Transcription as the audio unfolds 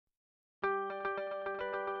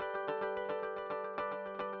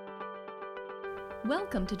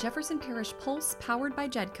Welcome to Jefferson Parish Pulse, powered by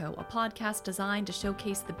JEDCO, a podcast designed to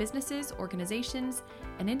showcase the businesses, organizations,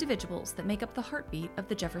 and individuals that make up the heartbeat of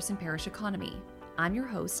the Jefferson Parish economy. I'm your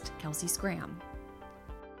host, Kelsey Scram.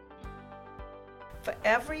 For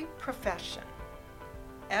every profession,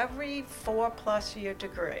 every 4+ year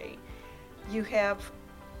degree, you have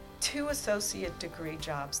 2 associate degree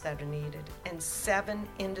jobs that are needed and 7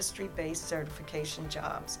 industry-based certification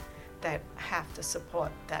jobs that have to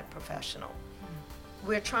support that professional.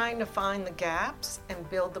 We're trying to find the gaps and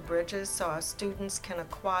build the bridges so our students can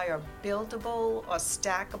acquire buildable or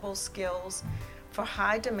stackable skills for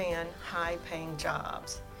high-demand, high-paying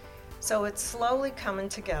jobs. So it's slowly coming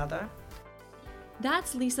together.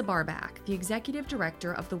 That's Lisa Barback, the Executive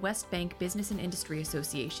Director of the West Bank Business and Industry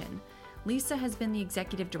Association. Lisa has been the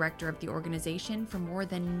Executive Director of the organization for more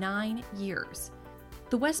than 9 years.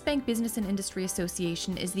 The West Bank Business and Industry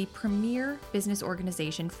Association is the premier business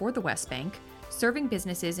organization for the West Bank, serving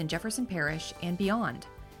businesses in Jefferson Parish and beyond.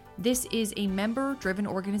 This is a member-driven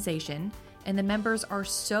organization, and the members are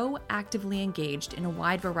so actively engaged in a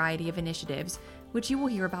wide variety of initiatives, which you will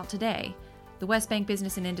hear about today. The West Bank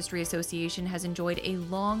Business and Industry Association has enjoyed a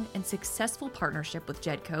long and successful partnership with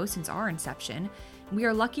JEDCO since our inception. We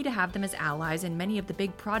are lucky to have them as allies in many of the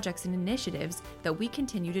big projects and initiatives that we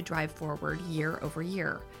continue to drive forward year over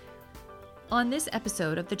year. On this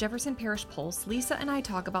episode of the Jefferson Parish Pulse, Lisa and I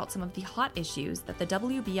talk about some of the hot issues that the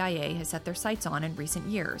WBIA has set their sights on in recent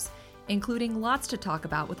years, including lots to talk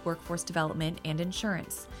about with workforce development and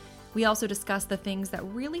insurance. We also discuss the things that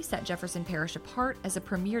really set Jefferson Parish apart as a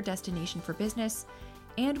premier destination for business,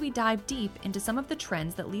 and we dive deep into some of the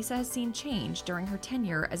trends that Lisa has seen change during her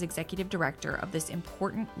tenure as executive director of this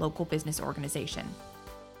important local business organization.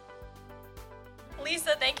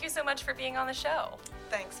 Lisa, thank you so much for being on the show.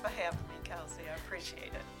 Thanks for having me, Kelsey. I appreciate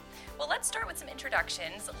it. Well, let's start with some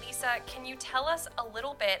introductions. Lisa, can you tell us a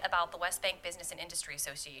little bit about the West Bank Business and Industry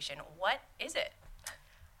Association? What is it?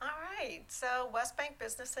 All right, so West Bank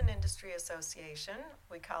Business and Industry Association,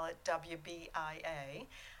 we call it WBIA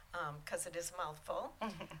because it is a mouthful,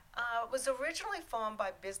 was originally formed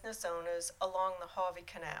by business owners along the Harvey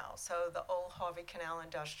Canal, so the old Harvey Canal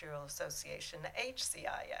Industrial Association, the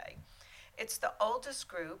HCIA. It's the oldest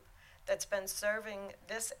group that's been serving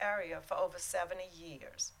this area for over 70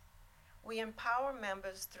 years. We empower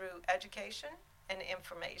members through education and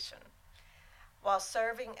information, while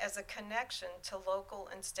serving as a connection to local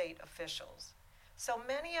and state officials. So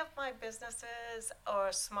many of my businesses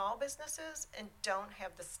are small businesses and don't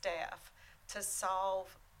have the staff to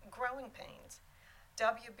solve growing pains.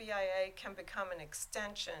 WBIA can become an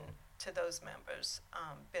extension to those members'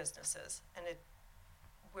 businesses, and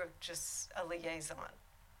we're just a liaison.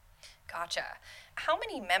 Gotcha. How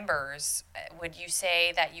many members would you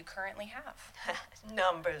say that you currently have?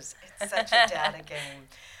 Numbers. It's such a data game.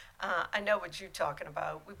 I know what you're talking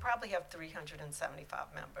about. We probably have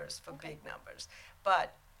 375 members for big numbers.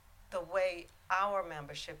 But the way our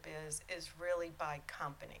membership is really by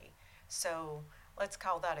company. So let's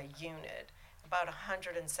call that a unit, about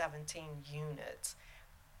 117 units.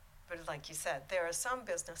 But like you said, there are some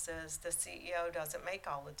businesses the CEO doesn't make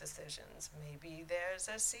all the decisions. Maybe there's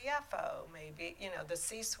a CFO. Maybe, the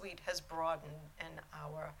C-suite has broadened in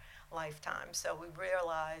our lifetime. So we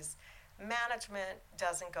realize management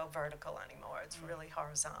doesn't go vertical anymore. It's really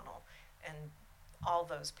horizontal. And all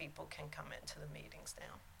those people can come into the meetings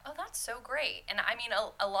now. Oh, that's so great. And I mean,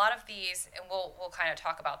 a lot of these, and we'll kind of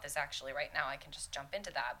talk about this actually right now. I can just jump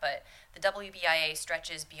into that. But the WBIA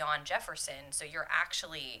stretches beyond Jefferson. So you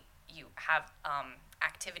have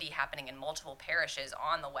activity happening in multiple parishes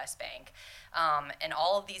on the West Bank. And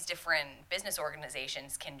all of these different business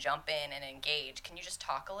organizations can jump in and engage. Can you just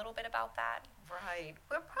talk a little bit about that? Right.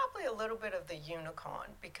 We're probably a little bit of the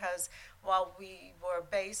unicorn because while we were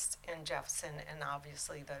based in Jefferson, and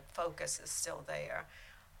obviously the focus is still there,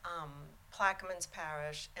 Plaquemines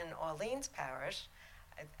Parish and Orleans Parish,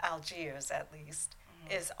 Algiers at least,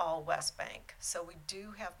 is all West Bank. So we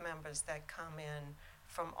do have members that come in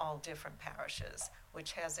from all different parishes,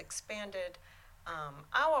 which has expanded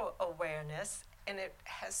our awareness, and it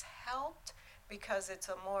has helped because it's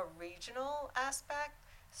a more regional aspect,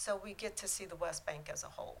 so we get to see the West Bank as a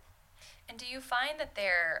whole. And do you find that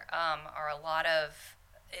there are a lot of,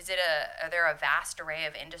 are there a vast array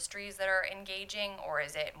of industries that are engaging, or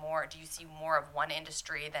is it more, do you see more of one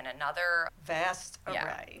industry than another? Vast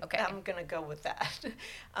array. Okay. I'm going to go with that.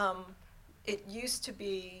 It used to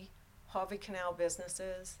be Harvey Canal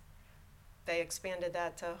businesses. They expanded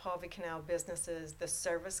that to Harvey Canal businesses, the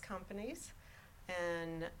service companies,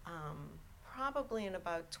 and probably in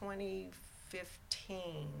about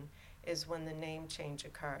 2015, is when the name change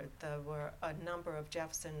occurred. There were a number of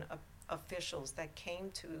Jefferson officials that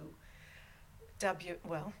came to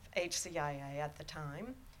HCIA at the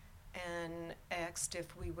time and asked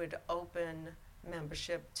if we would open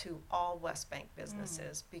membership to all West Bank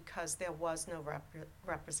businesses because there was no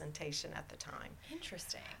representation at the time.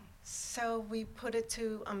 Interesting. So we put it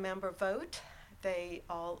to a member vote. They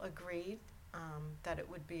all agreed that it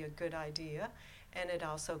would be a good idea, and it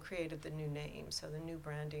also created the new name. So the new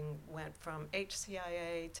branding went from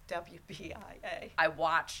HCIA to WBIA. I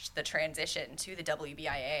watched the transition to the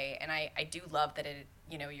WBIA, and I do love that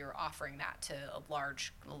you're offering that to a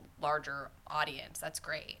larger audience. That's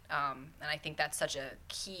great, and I think that's such a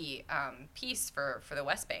key piece for the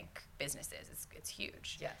West Bank businesses. It's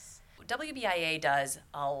huge. Yes. WBIA does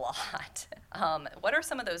a lot. What are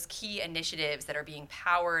some of those key initiatives that are being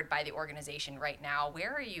powered by the organization right now?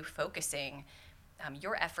 Where are you focusing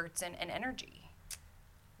your efforts and energy?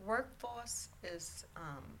 Workforce is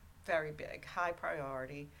very big, high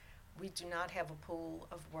priority. We do not have a pool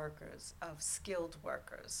of workers, of skilled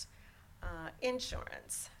workers.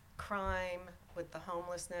 Insurance, crime with the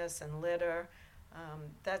homelessness and litter,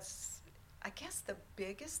 that's, I guess, the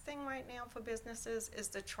biggest thing right now for businesses is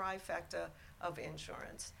the trifecta of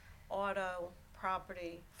insurance. Auto,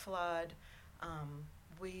 property, flood.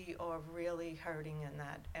 We are really hurting in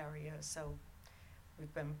that area, so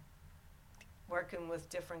we've been working with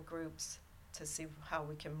different groups to see how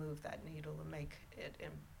we can move that needle and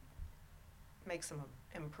make some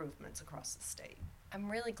improvements across the state. I'm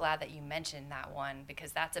really glad that you mentioned that one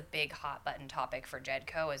because that's a big hot button topic for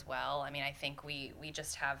JEDCO as well. I mean, I think we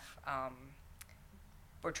just have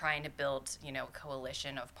we're trying to build, a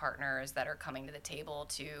coalition of partners that are coming to the table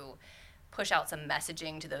to push out some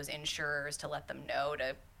messaging to those insurers to let them know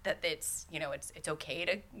that it's okay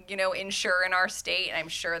to insure in our state, and I'm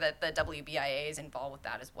sure that the WBIA is involved with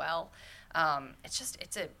that as well.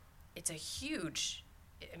 It's a huge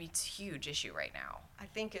issue right now. I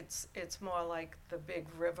think it's more like the big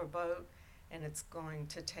riverboat, and it's going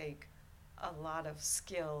to take a lot of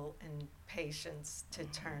skill and patience to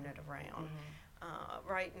turn it around.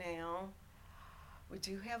 Right now, we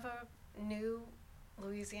do have a new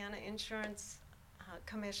Louisiana insurance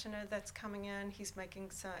commissioner that's coming in. He's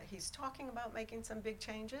talking about making some big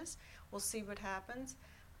changes. We'll see what happens.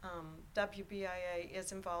 WBIA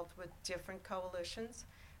is involved with different coalitions.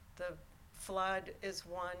 The flood is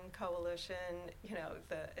one coalition.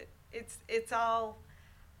 It's all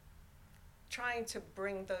trying to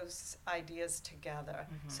bring those ideas together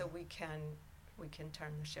so we can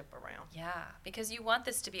turn the ship around. Yeah, because you want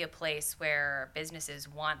this to be a place where businesses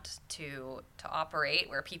want to operate,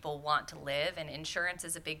 where people want to live, and insurance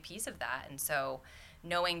is a big piece of that. And so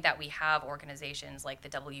knowing that we have organizations like the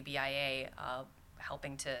WBIA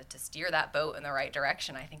helping to steer that boat in the right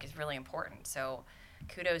direction, I think is really important. So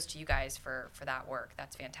kudos to you guys for that work.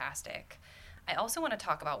 That's fantastic. I also want to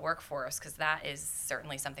talk about workforce because that is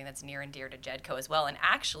certainly something that's near and dear to JEDCO as well. And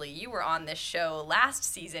actually, you were on this show last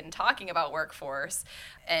season talking about workforce.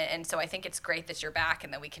 And so I think it's great that you're back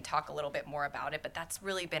and that we can talk a little bit more about it. But that's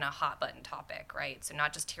really been a hot button topic, right? So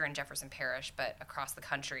not just here in Jefferson Parish, but across the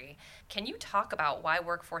country. Can you talk about why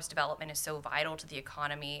workforce development is so vital to the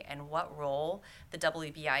economy and what role the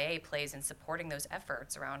WBIA plays in supporting those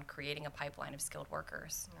efforts around creating a pipeline of skilled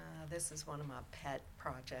workers? This is one of my pet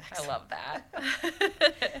projects. I love that.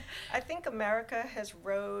 I think America has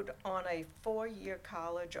rode on a 4-year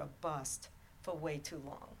college or bust for way too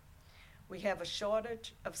long. We have a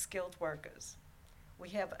shortage of skilled workers. We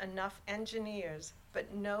have enough engineers,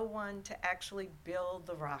 but no one to actually build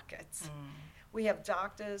the rockets. We have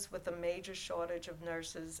doctors with a major shortage of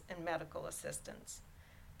nurses and medical assistants.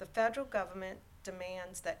 The federal government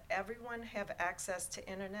demands that everyone have access to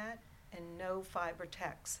internet and no fiber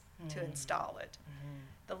techs to install it.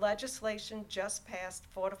 The legislation just passed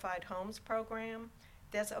Fortified Homes program.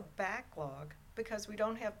 There's a backlog because we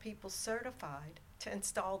don't have people certified to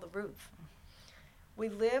install the roof. We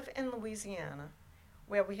live in Louisiana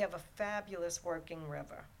where we have a fabulous working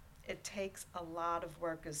river. It takes a lot of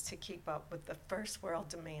workers to keep up with the first world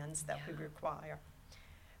demands that we require.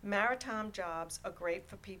 Maritime jobs are great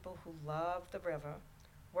for people who love the river,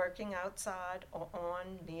 working outside or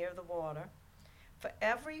on near the water. For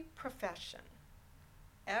every profession,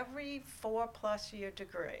 every 4+ year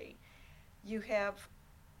degree, you have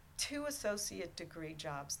 2 associate degree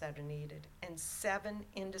jobs that are needed and 7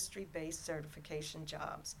 industry-based certification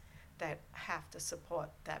jobs that have to support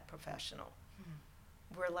that professional.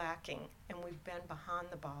 We're lacking, and we've been behind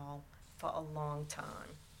the ball for a long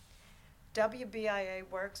time. WBIA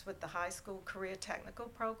works with the high school career technical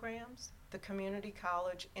programs the community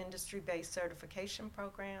college industry-based certification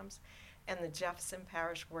programs, and the Jefferson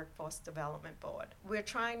Parish Workforce Development Board. We're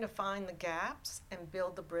trying to find the gaps and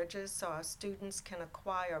build the bridges so our students can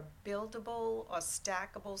acquire buildable or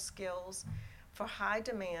stackable skills for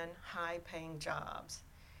high-demand, high-paying jobs.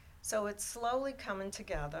 So it's slowly coming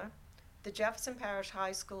together. The Jefferson Parish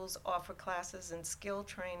High Schools offer classes in skill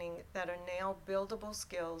training that are now buildable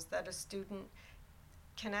skills that a student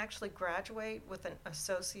can actually graduate with an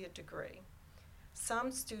associate degree.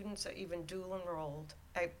 Some students are even dual enrolled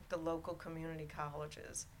at the local community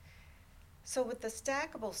colleges. So with the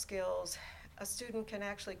stackable skills, a student can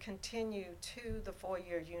actually continue to the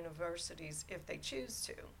four-year universities if they choose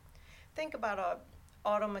to. Think about an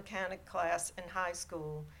auto mechanic class in high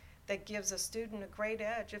school that gives a student a great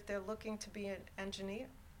edge if they're looking to be an engineer.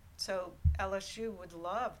 So LSU would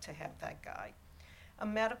love to have that guy. A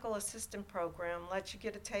medical assistant program lets you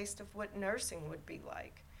get a taste of what nursing would be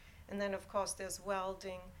like. And then, of course, there's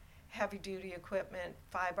welding, heavy-duty equipment,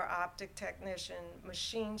 fiber optic technician,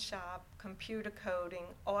 machine shop, computer coding,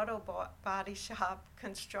 auto body shop,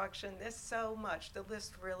 construction. There's so much. The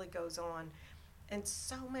list really goes on. And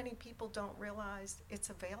so many people don't realize it's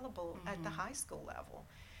available at the high school level.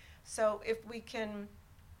 So if we can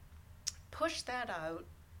push that out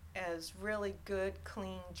as really good,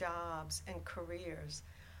 clean jobs and careers,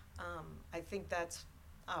 I think that's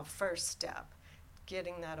our first step,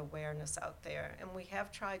 getting that awareness out there. And we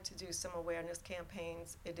have tried to do some awareness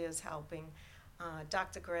campaigns. It is helping.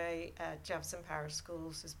 Dr. Gray at Jefferson Parish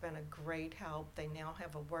Schools has been a great help. They now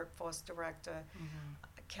have a workforce director.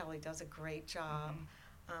 Kelly does a great job.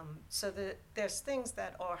 So there's things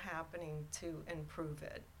that are happening to improve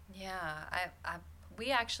it. Yeah,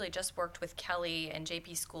 we actually just worked with Kelly and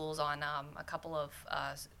JP Schools on a couple of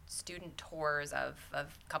student tours of a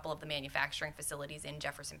couple of the manufacturing facilities in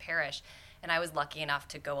Jefferson Parish, and I was lucky enough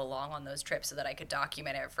to go along on those trips so that I could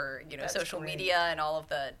document it for That's social great. media and all of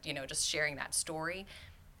the just sharing that story.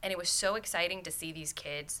 And it was so exciting to see these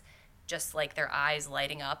kids just like their eyes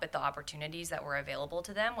lighting up at the opportunities that were available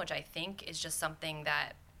to them, which I think is just something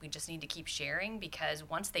that we just need to keep sharing, because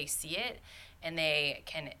once they see it and they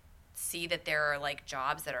can see that there are like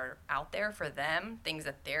jobs that are out there for them, things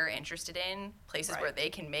that they're interested in, places where they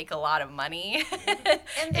can make a lot of money.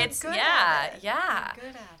 And they're good at it. Yeah.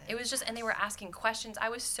 They're good at it. It was just, and they were asking questions. I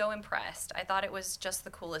was so impressed. I thought it was just the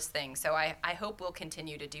coolest thing. So I hope we'll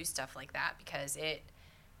continue to do stuff like that, because it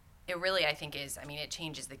really, I think, is, it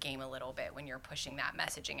changes the game a little bit when you're pushing that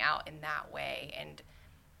messaging out in that way and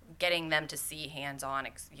getting them to see hands-on,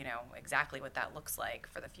 exactly what that looks like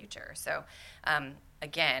for the future. So,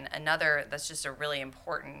 again, that's just a really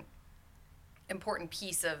important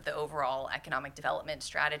piece of the overall economic development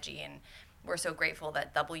strategy, and we're so grateful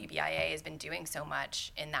that WBIA has been doing so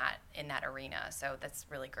much in that arena. So that's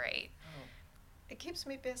really great. It keeps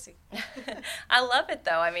me busy. I love it,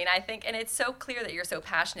 though. I think, and it's so clear that you're so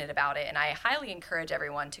passionate about it, and I highly encourage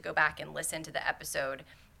everyone to go back and listen to the episode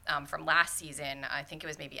from last season. I think it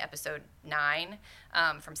was maybe episode 9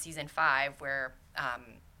 from season 5, where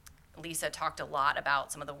Lisa talked a lot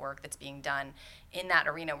about some of the work that's being done in that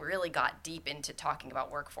arena. We really got deep into talking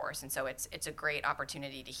about workforce, and so it's a great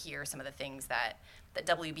opportunity to hear some of the things that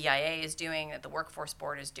WBIA is doing, that the Workforce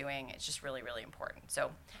Board is doing. It's just really, really important.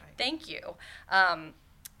 So thank you.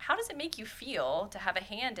 How does it make you feel to have a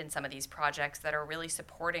hand in some of these projects that are really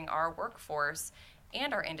supporting our workforce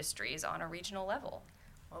and our industries on a regional level?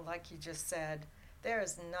 Well, like you just said, there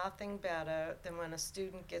is nothing better than when a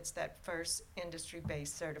student gets that first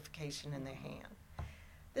industry-based certification in their hand.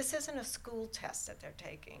 This isn't a school test that they're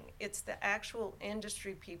taking. It's the actual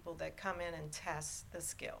industry people that come in and test the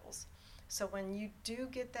skills. So when you do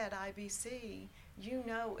get that IBC, you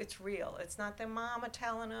know it's real. It's not their mama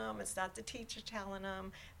telling them. It's not the teacher telling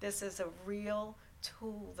them. This is a real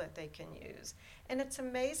tool that they can use. And it's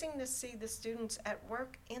amazing to see the students at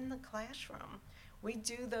work in the classroom. We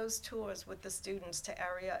do those tours with the students to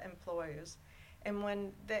area employers. And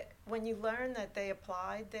when you learn that they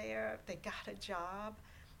applied there, they got a job,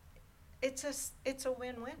 it's a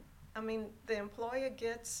win-win. The employer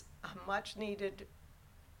gets a much-needed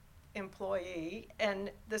employee,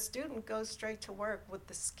 and the student goes straight to work with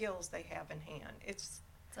the skills they have in hand. It's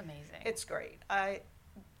amazing. It's great.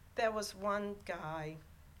 There was one guy,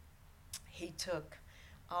 he took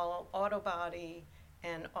all auto body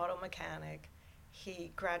and auto mechanic.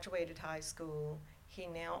 He graduated high school. He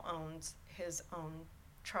now owns his own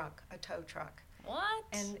truck, a tow truck. What?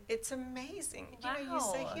 And it's amazing. Wow. You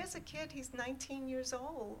say, here's a kid, he's 19 years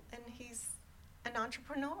old, and he's an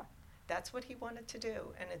entrepreneur. That's what he wanted to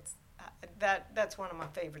do, and it's that's one of my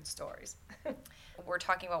favorite stories. We're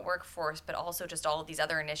talking about workforce, but also just all of these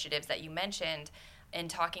other initiatives that you mentioned, and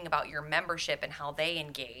talking about your membership and how they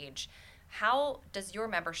engage. How does your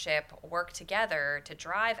membership work together to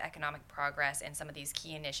drive economic progress in some of these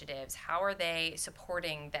key initiatives? How are they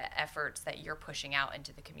supporting the efforts that you're pushing out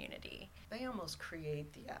into the community? They almost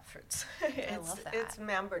create the efforts. I love that. It's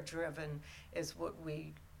member-driven is what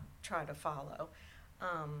we try to follow.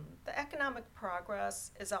 The economic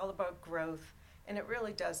progress is all about growth, and it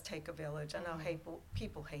really does take a village. I know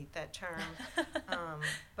people hate that term,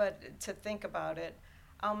 but to think about it,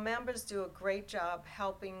 our members do a great job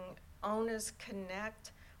helping owners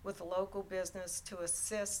connect with local business to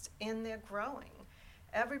assist in their growing.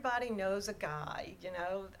 Everybody knows a guy,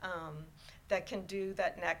 that can do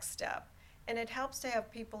that next step. And it helps to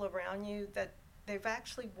have people around you that they've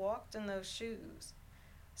actually walked in those shoes.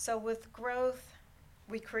 So with growth,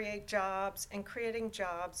 we create jobs, and creating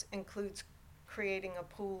jobs includes creating a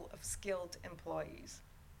pool of skilled employees.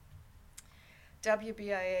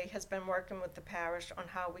 WBIA has been working with the parish on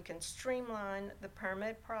how we can streamline the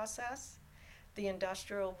permit process. The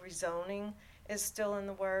industrial rezoning is still in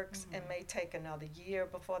the works and may take another year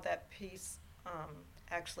before that piece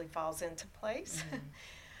actually falls into place.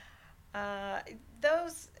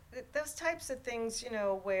 Those types of things,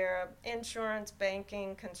 where insurance,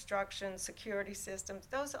 banking, construction, security systems,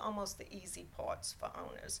 those are almost the easy parts for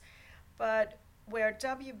owners. But where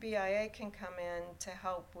WBIA can come in to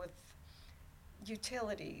help with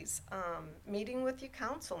utilities, meeting with your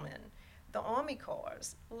councilman, the Army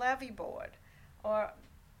Corps, levy board, or,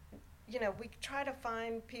 we try to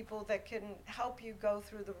find people that can help you go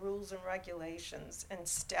through the rules and regulations and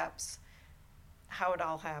steps, how it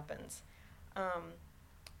all happens.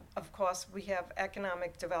 Of course, we have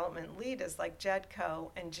economic development leaders like JEDCO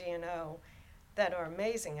and GNO that are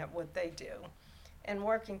amazing at what they do. And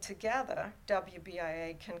working together,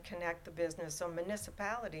 WBIA can connect the business or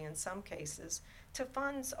municipality in some cases to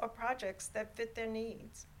funds or projects that fit their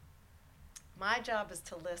needs. My job is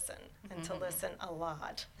to listen, and to listen a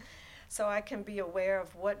lot, so I can be aware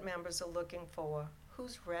of what members are looking for,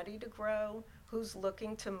 who's ready to grow, who's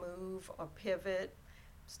looking to move or pivot,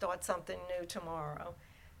 start something new tomorrow.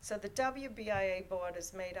 So the WBIA board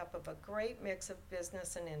is made up of a great mix of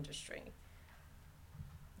business and industry.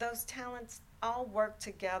 Those talents all work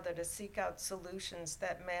together to seek out solutions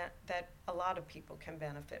that a lot of people can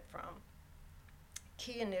benefit from.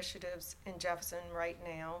 Key initiatives in Jefferson right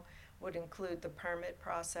now would include the permit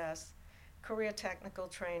process, career technical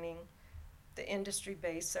training, the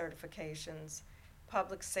industry-based certifications,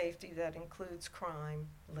 public safety that includes crime,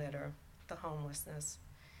 litter, the homelessness.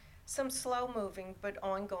 Some slow-moving but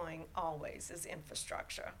ongoing always is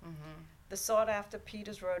infrastructure. The sought-after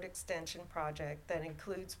Peters Road Extension project that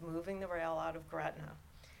includes moving the rail out of Gretna.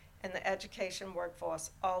 And the education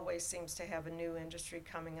workforce always seems to have a new industry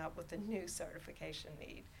coming up with a new certification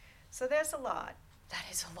need. So there's a lot. That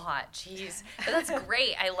is a lot, jeez. But that's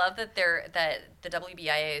great. I love that the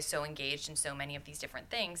WBIA is so engaged in so many of these different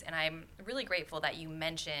things, and I'm really grateful that you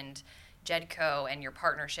mentioned JEDCO and your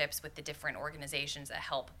partnerships with the different organizations that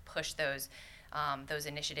help push those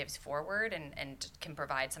initiatives forward and can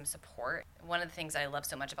provide some support. One of the things I love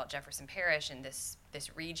so much about Jefferson Parish and this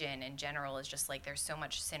region in general is just like there's so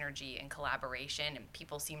much synergy and collaboration, and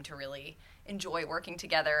people seem to really enjoy working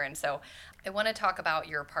together. And so I want to talk about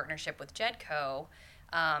your partnership with JEDCO.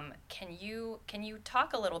 Can you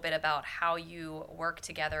talk a little bit about how you work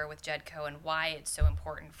together with JEDCO and why it's so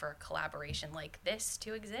important for a collaboration like this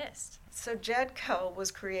to exist? So JEDCO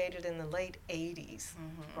was created in the late 80s,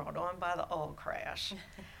 brought on by the oil crash.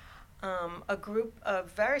 A group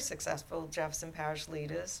of very successful Jefferson Parish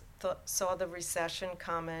leaders saw the recession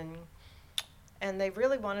coming, and they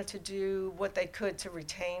really wanted to do what they could to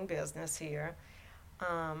retain business here.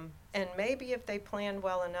 And maybe if they planned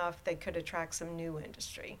well enough, they could attract some new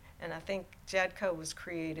industry. And I think JEDCO was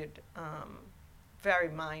created very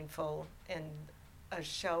mindful in a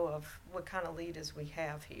show of what kind of leaders we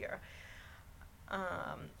have here.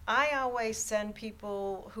 I always send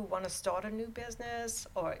people who want to start a new business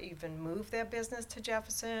or even move their business to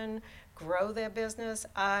Jefferson, grow their business.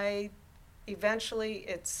 Eventually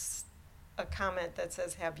it's a comment that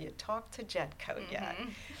says, have you talked to JEDCO yet?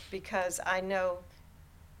 Because I know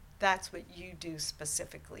that's what you do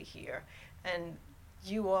specifically here, and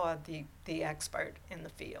you are the expert in the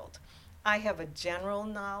field. I have a general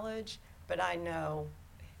knowledge, but I know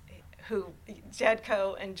who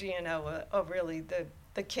JEDCO and GNO are really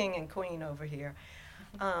the king and queen over here.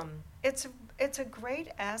 It's a great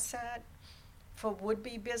asset for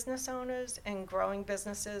would-be business owners and growing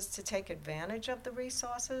businesses to take advantage of the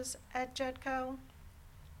resources at JEDCO.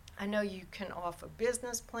 I know you can offer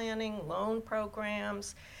business planning, loan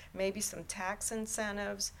programs, maybe some tax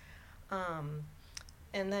incentives.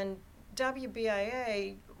 And then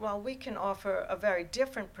WBIA, well, we can offer a very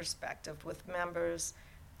different perspective with members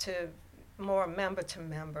to more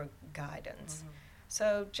member-to-member guidance.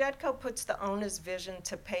 So JEDCO puts the owner's vision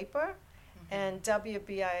to paper, and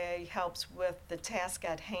WBIA helps with the task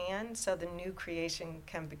at hand so the new creation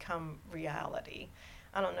can become reality.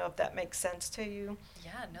 I don't know if that makes sense to you.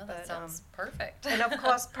 Yeah, no, that sounds perfect. And of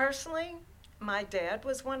course, personally, my dad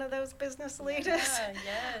was one of those business leaders. Yeah,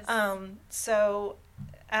 yes. So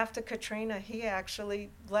after Katrina, he actually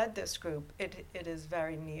led this group. It is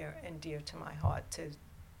very near and dear to my heart to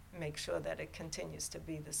make sure that it continues to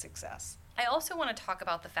be the success. I also want to talk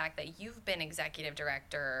about the fact that you've been executive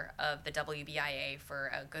director of the WBIA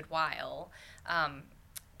for a good while.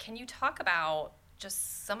 Can you talk about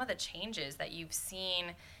just some of the changes that you've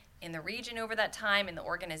seen in the region over that time, in the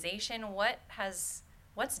organization?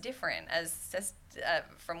 What's different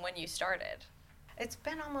from when you started? It's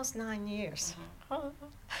been almost 9 years.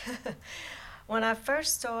 When I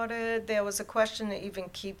first started, there was a question to even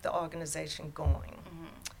keep the organization going.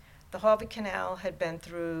 The Harvey Canal had been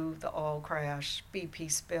through the oil crash, BP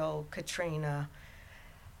spill, Katrina.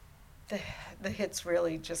 The hits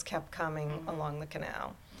really just kept coming along the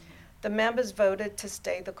canal. The members voted to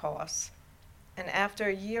stay the course. And after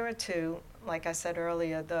a year or two, like I said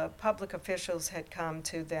earlier, the public officials had come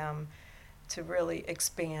to them to really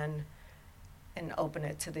expand and open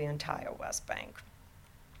it to the entire West Bank.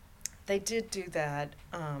 They did do that,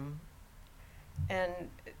 and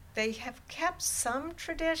they have kept some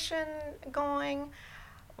tradition going.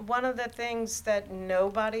 One of the things that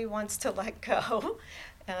nobody wants to let go,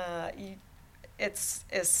 it's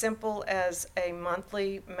as simple as a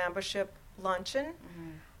monthly membership luncheon.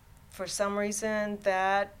 For some reason,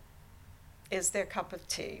 that is their cup of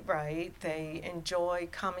tea, right? They enjoy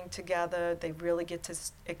coming together. They really get to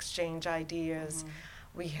exchange ideas.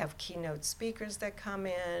 We have keynote speakers that come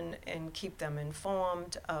in and keep them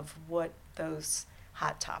informed of what those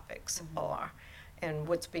hot topics are and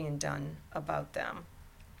what's being done about them.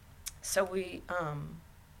 So we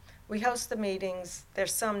host the meetings.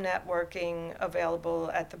 There's some networking available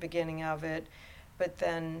at the beginning of it, but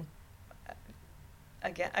then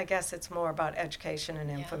again, I guess it's more about education and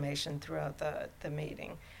information throughout the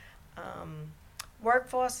meeting.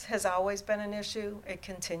 Workforce has always been an issue. It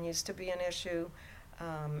continues to be an issue.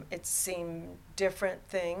 It's seen different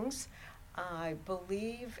things. I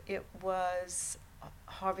believe it was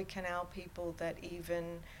Harvey Canal people that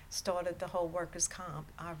even started the whole workers' comp.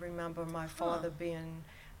 I remember my father being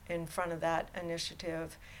in front of that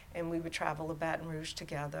initiative, and we would travel to Baton Rouge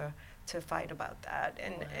together to fight about that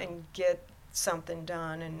and get something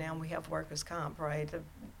done, and now we have workers' comp, right?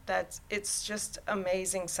 It's just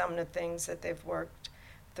amazing some of the things that they've worked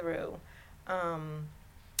through.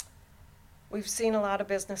 We've seen a lot of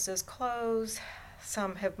businesses close.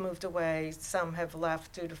 Some have moved away. Some have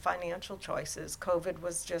left due to financial choices. COVID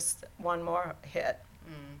was just one more hit.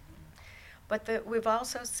 But we've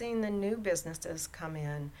also seen the new businesses come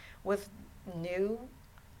in with new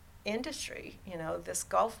industry, this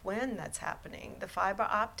Gulf wind that's happening, the fiber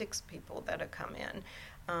optics people that have come in.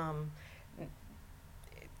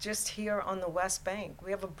 Just here on the West Bank,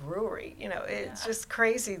 we have a brewery. It's just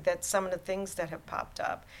crazy that some of the things that have popped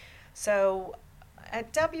up. So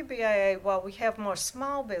at WBIA, while we have more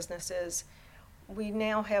small businesses, we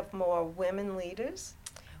now have more women leaders,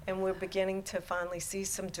 and we're beginning to finally see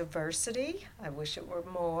some diversity. I wish it were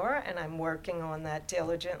more, and I'm working on that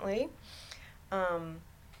diligently.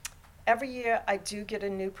 Every year I do get a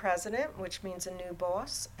new president, which means a new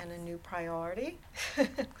boss and a new priority.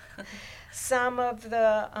 Some of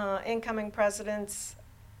the incoming presidents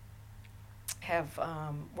have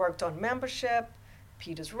worked on membership,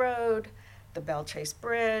 Peters Road, the Belle Chase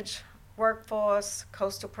Bridge, workforce,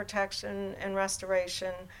 coastal protection and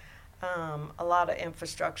restoration, a lot of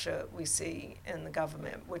infrastructure we see in the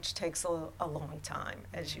government, which takes a long time,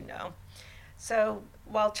 as you know. So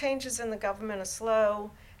while changes in the government are slow,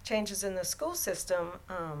 changes in the school system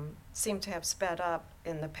seem to have sped up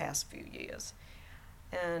in the past few years.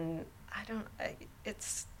 And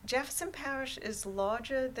Jefferson Parish is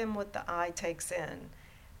larger than what the eye takes in.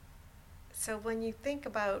 So when you think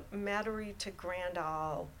about Metairie to Grand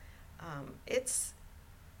Isle, it's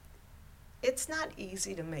not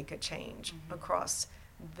easy to make a change across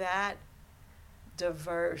that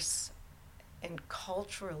diverse and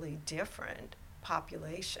culturally different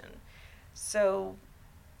population. So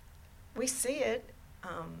we see it,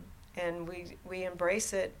 and we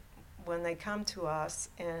embrace it when they come to us,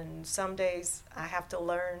 and some days I have to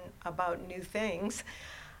learn about new things,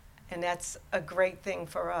 And that's a great thing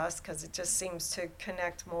for us because it just seems to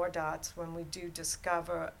connect more dots when we do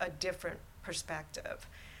discover a different perspective.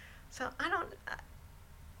 So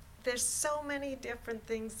there's so many different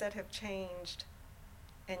things that have changed,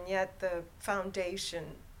 and yet the foundation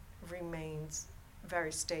remains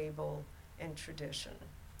very stable in tradition.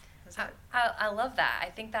 I love that.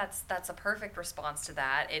 I think that's a perfect response to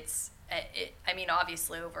that. I mean,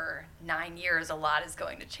 obviously over 9 years, a lot is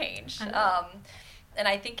going to change. And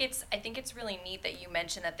I think it's really neat that you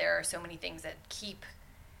mentioned that there are so many things that keep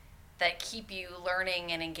you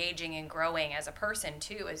learning and engaging and growing as a person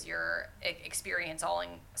too, as you're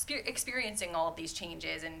experiencing all of these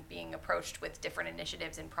changes and being approached with different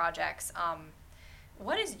initiatives and projects.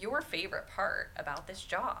 What is your favorite part about this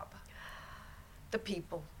job? The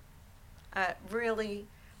people. Really,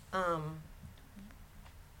 I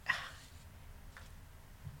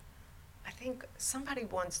think somebody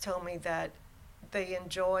once told me that they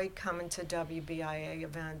enjoy coming to WBIA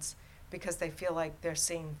events because they feel like they're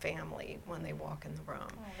seeing family when they walk in the room.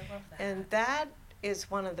 Oh, I love that. And that is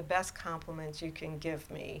one of the best compliments you can give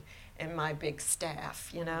me and my big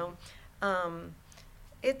staff, you know.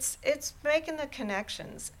 It's making the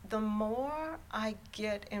connections. The more I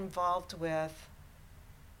get involved with,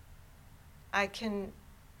 I can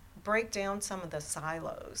break down some of the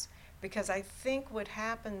silos, because I think what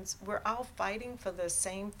happens, we're all fighting for the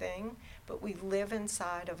same thing, but we live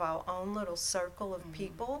inside of our own little circle of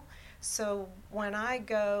people. So when I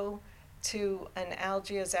go to an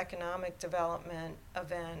Algiers Economic Development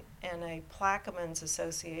event and a Plaquemines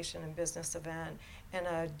Association and Business event and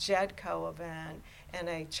a JEDCO event and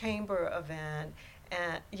a chamber event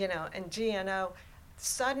and and GNO,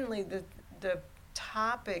 suddenly the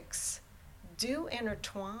topics do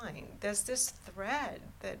intertwine. There's this thread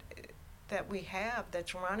that we have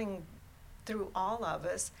that's running through all of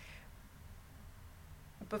us.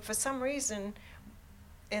 But for some reason,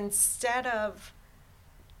 instead of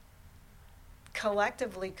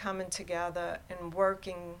collectively coming together and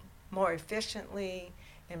working more efficiently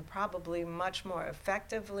and probably much more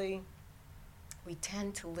effectively, we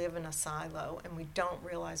tend to live in a silo and we don't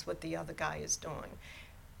realize what the other guy is doing.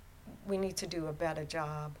 We need to do a better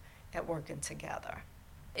job at working together.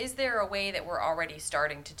 Is there a way that we're already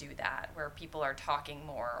starting to do that, where people are talking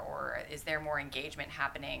more, or is there more engagement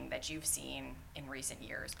happening that you've seen in recent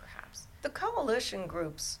years, perhaps? The coalition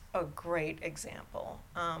group's a great example.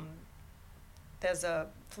 There's a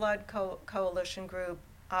flood coalition group.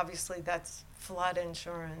 Obviously, that's flood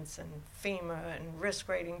insurance and FEMA and risk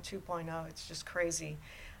rating 2.0. It's just crazy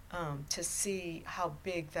to see how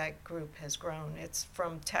big that group has grown. It's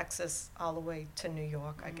from Texas all the way to New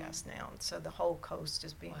York, I guess, now. So the whole coast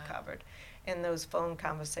is being covered in those phone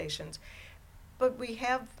conversations. But we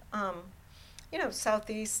have,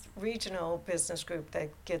 Southeast Regional Business Group that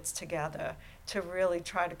gets together to really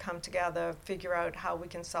try to come together, figure out how we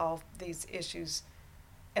can solve these issues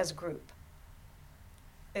as a group.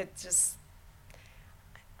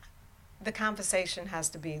 The conversation has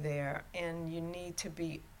to be there, and you need to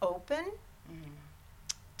be open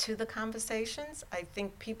to the conversations. I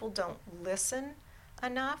think people don't listen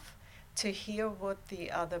enough to hear what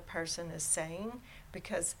the other person is saying,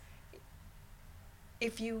 because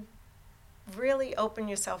if you really open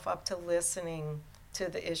yourself up to listening to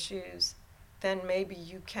the issues, then maybe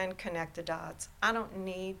you can connect the dots. I don't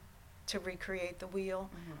need to recreate the wheel.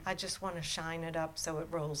 I just want to shine it up so it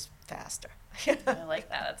rolls faster. I like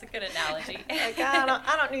that. That's a good analogy. Like,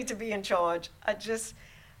 I don't need to be in charge. I just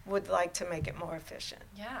would like to make it more efficient.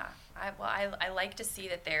 Yeah. I like to see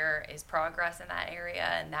that there is progress in that area,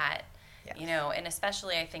 and that, and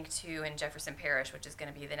especially I think too in Jefferson Parish, which is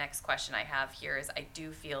going to be the next question I have here, is I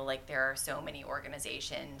do feel like there are so many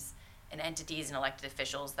organizations and entities and elected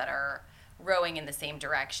officials that are rowing in the same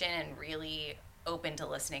direction and really open to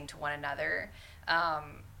listening to one another.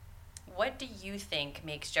 What do you think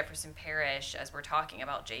makes Jefferson Parish, as we're talking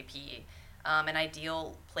about JP, an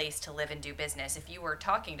ideal place to live and do business? If you were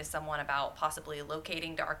talking to someone about possibly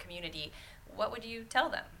locating to our community, what would you tell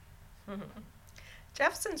them?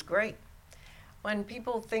 Jefferson's great. When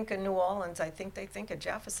people think of New Orleans, I think they think of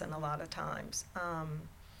Jefferson a lot of times.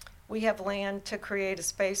 We have land to create a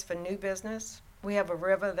space for new business. We have a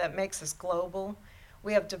river that makes us global.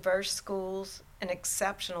 We have diverse schools, an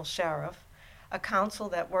exceptional sheriff, a council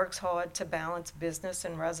that works hard to balance business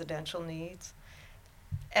and residential needs,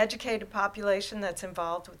 educated population that's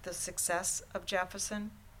involved with the success of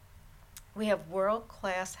Jefferson. We have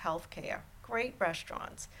world-class health care, great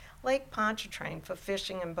restaurants, Lake Pontchartrain for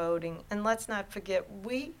fishing and boating, and let's not forget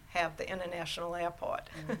we have the international airport.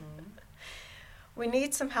 We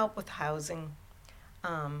need some help with housing.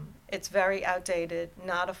 It's very outdated,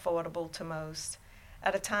 not affordable to most.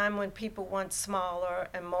 At a time when people want smaller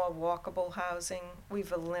and more walkable housing,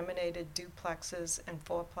 we've eliminated duplexes and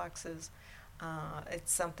fourplexes.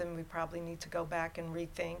 It's something we probably need to go back and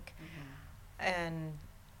rethink. And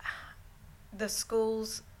the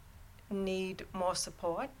schools need more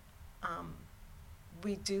support.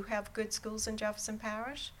 We do have good schools in Jefferson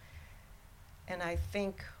Parish, and I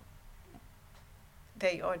think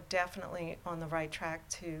they are definitely on the right track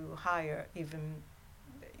to hire even,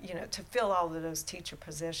 to fill all of those teacher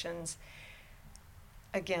positions.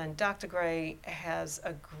 Again, Dr. Gray has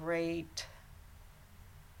a great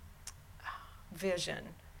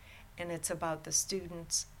vision, and it's about the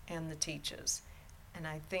students and the teachers. And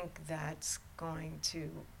I think that's going to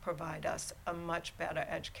provide us a much better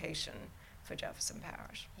education for Jefferson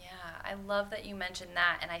Parish. Yeah, I love that you mentioned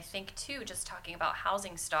that. And I think, too, just talking about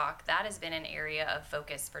housing stock, that has been an area of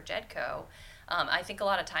focus for JEDCO. I think a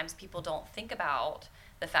lot of times people don't think about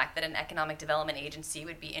the fact that an economic development agency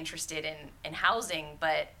would be interested in housing,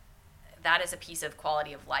 but that is a piece of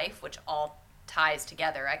quality of life, which all ties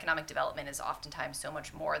together. Economic development is oftentimes so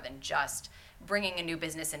much more than just bringing a new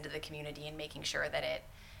business into the community and making sure that it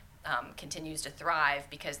continues to thrive,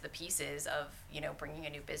 because the pieces of bringing a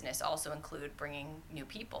new business also include bringing new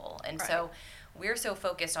people. And so we're so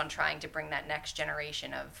focused on trying to bring that next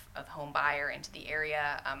generation of home buyer into the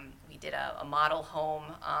area. We did a model home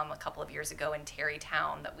a couple of years ago in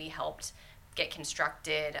Terrytown that we helped get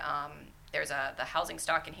constructed. There's the housing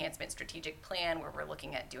stock enhancement strategic plan where we're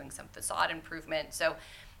looking at doing some facade improvement. So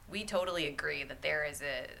we totally agree that there is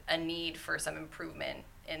a need for some improvement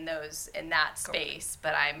in that space.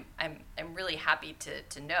 But I'm really happy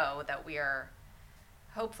to know that we are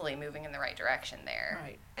hopefully moving in the right direction there.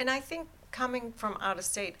 Right. And I think coming from out of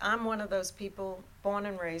state, I'm one of those people born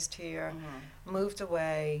and raised here, moved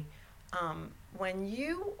away. When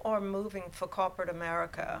you are moving for corporate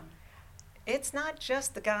America, it's not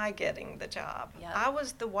just the guy getting the job. Yep. I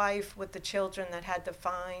was the wife with the children that had to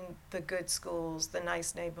find the good schools, the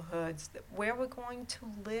nice neighborhoods, where we're going to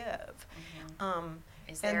live.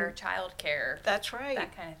 Is there child care? That's right.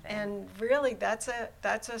 That kind of thing. And really, that's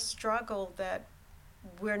a struggle that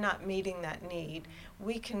we're not meeting that need.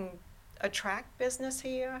 We can attract business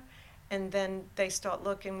here, and then they start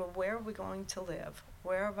looking, well, where are we going to live?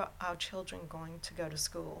 Where are our children going to go to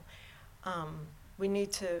school? We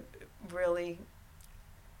need to really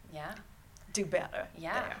do better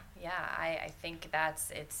there. I think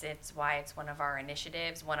it's why it's one of our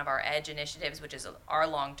initiatives, one of our EDGE initiatives, which is our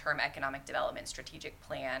long-term economic development strategic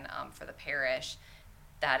plan for the parish.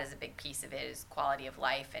 That is a big piece of it, is quality of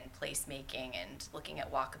life and placemaking and looking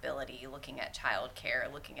at walkability, looking at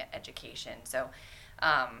childcare, looking at education. So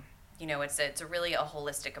it's really a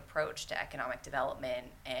holistic approach to economic development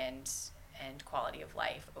and quality of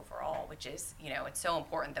life overall, which is, it's so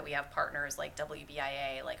important that we have partners like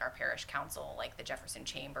WBIA, like our parish council, like the Jefferson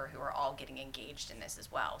Chamber, who are all getting engaged in this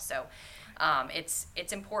as well. So it's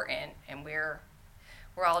important, and we're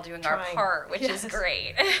all doing our part, which is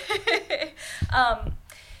great.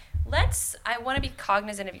 I want to be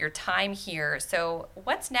cognizant of your time here. So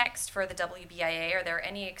what's next for the WBIA? Are there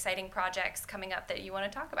any exciting projects coming up that you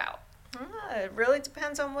want to talk about? It really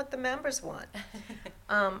depends on what the members want.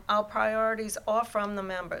 Our priorities are from the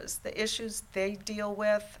members, the issues they deal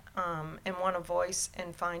with and want a voice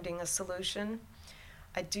in finding a solution.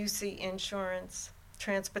 I do see insurance,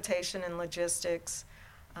 transportation and logistics,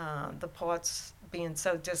 the ports being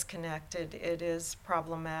so disconnected, it is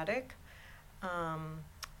problematic.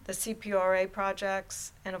 The CPRA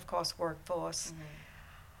projects, and of course workforce.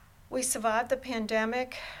 We survived the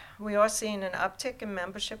pandemic. We are seeing an uptick in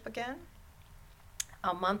membership again.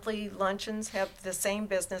 Our monthly luncheons have the same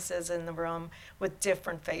businesses in the room with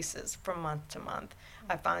different faces from month to month.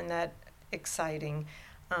 I find that exciting.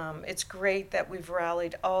 It's great that we've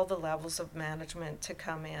rallied all the levels of management to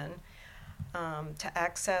come in, to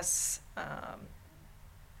access,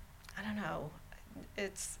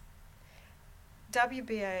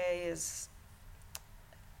 WBIA is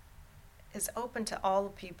open to all the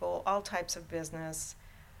people, all types of business.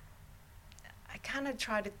 I kind of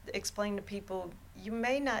try to explain to people, you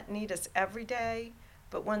may not need us every day,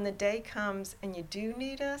 but when the day comes and you do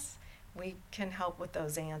need us, we can help with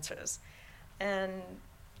those answers. And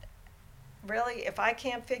really, if I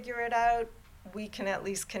can't figure it out, we can at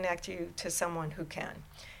least connect you to someone who can,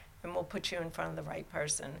 and we'll put you in front of the right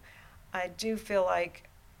person. I do feel like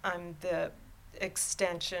I'm the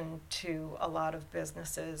extension to a lot of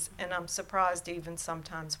businesses, and I'm surprised even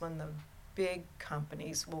sometimes when the big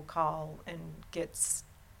companies will call and get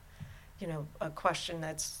a question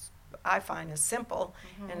that's I find is simple,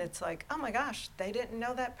 and it's like, oh my gosh, they didn't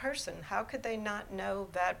know that person. How could they not know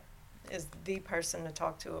that is the person to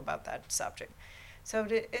talk to about that subject? So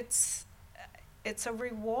it's a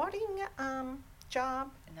rewarding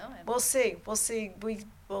job. No, We'll see. We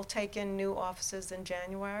will take in new officers in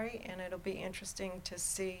January, and it'll be interesting to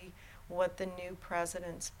see what the new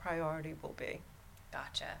president's priority will be.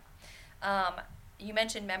 Gotcha. You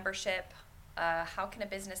mentioned membership. How can a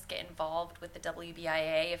business get involved with the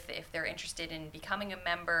WBIA if they're interested in becoming a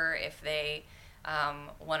member, if they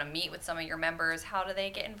want to meet with some of your members? How do they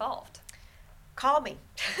get involved? Call me.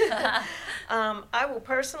 I will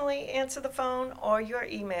personally answer the phone or your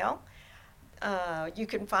email. You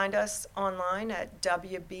can find us online at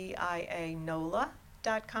wbianola.com.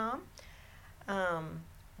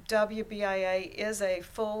 WBIA is a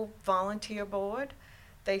full volunteer board.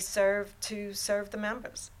 They serve the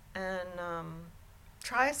members. And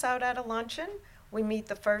try us out at a luncheon. We meet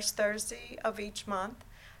the first Thursday of each month.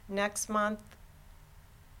 Next month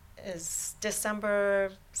is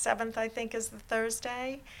December 7th, I think, is the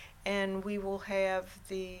Thursday. And we will have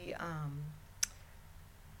the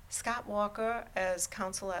Scott Walker as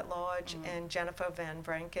Counsel at Large and Jennifer Van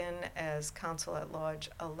Branken as Counsel at Large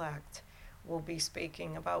elect will be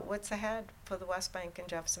speaking about what's ahead for the West Bank and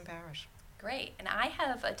Jefferson Parish. Great. And I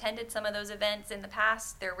have attended some of those events in the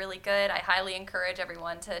past. They're really good. I highly encourage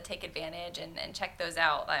everyone to take advantage and check those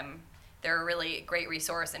out. They're a really great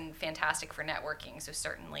resource and fantastic for networking. So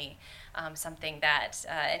certainly something that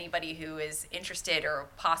anybody who is interested or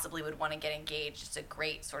possibly would want to get engaged, it's a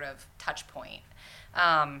great sort of touch point.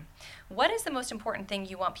 What is the most important thing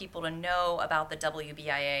you want people to know about the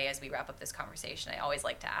WBIA as we wrap up this conversation? I always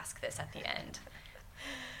like to ask this at the end.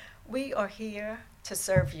 We are here to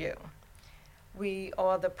serve you. We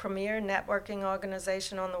are the premier networking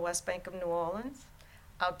organization on the West Bank of New Orleans.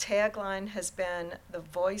 Our tagline has been the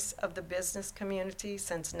voice of the business community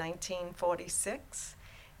since 1946.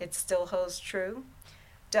 It still holds true.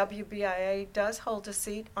 WBIA does hold a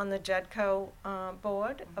seat on the JEDCO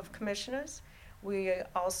Board of Commissioners. We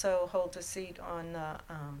also hold a seat on the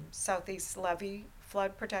Southeast Levee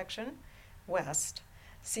Flood Protection, West,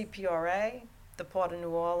 CPRA, the Port of New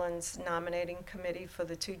Orleans Nominating Committee for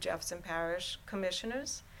the 2 Jefferson Parish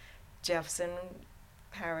Commissioners, Jefferson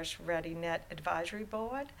Parish Ready Net Advisory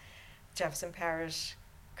Board, Jefferson Parish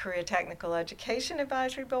Career Technical Education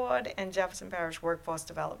Advisory Board, and Jefferson Parish Workforce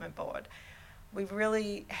Development Board. We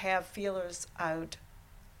really have feelers out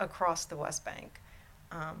across the West Bank.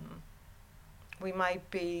 We might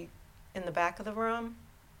be in the back of the room,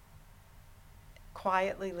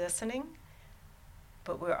 quietly listening,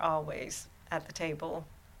 but we're always at the table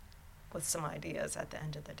with some ideas at the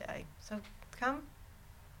end of the day. So come,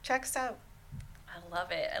 check us out. I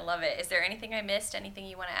love it. I love it. Is there anything I missed? Anything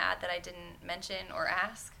you want to add that I didn't mention or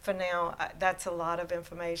ask? For now, that's a lot of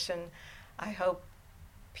information. I hope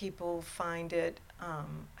people find it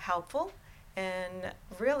helpful, and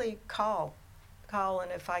really call,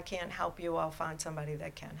 and if I can't help you, I'll find somebody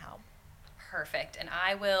that can help. Perfect. And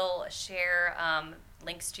I will share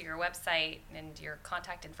links to your website and your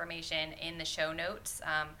contact information in the show notes.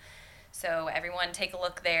 So everyone take a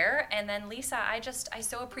look there. And then Lisa, I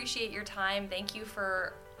so appreciate your time. Thank you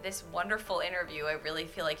for this wonderful interview. I really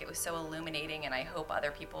feel like it was so illuminating, and I hope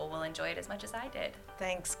other people will enjoy it as much as I did.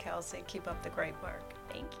 Thanks, Kelsey. Keep up the great work.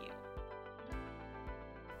 Thank you.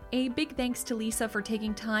 A big thanks to Lisa for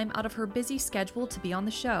taking time out of her busy schedule to be on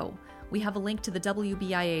the show. We have a link to the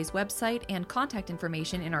WBIA's website and contact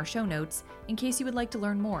information in our show notes in case you would like to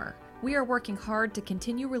learn more. We are working hard to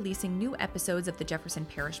continue releasing new episodes of the Jefferson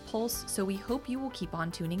Parish Pulse, so we hope you will keep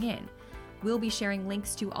on tuning in. We'll be sharing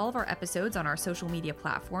links to all of our episodes on our social media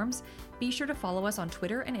platforms. Be sure to follow us on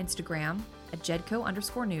Twitter and Instagram at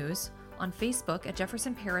JEDCO_news, on Facebook at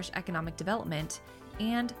Jefferson Parish Economic Development,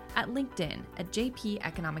 and at LinkedIn at JP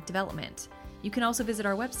Economic Development. You can also visit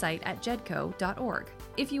our website at jedco.org.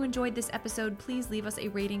 If you enjoyed this episode, please leave us a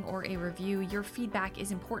rating or a review. Your feedback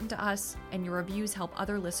is important to us, and your reviews help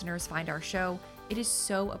other listeners find our show. It is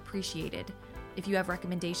so appreciated. If you have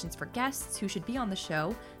recommendations for guests who should be on the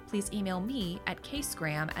show, please email me at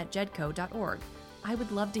ksgram@jedco.org. I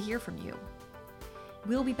would love to hear from you.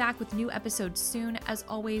 We'll be back with new episodes soon. As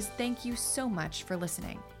always, thank you so much for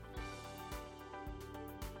listening.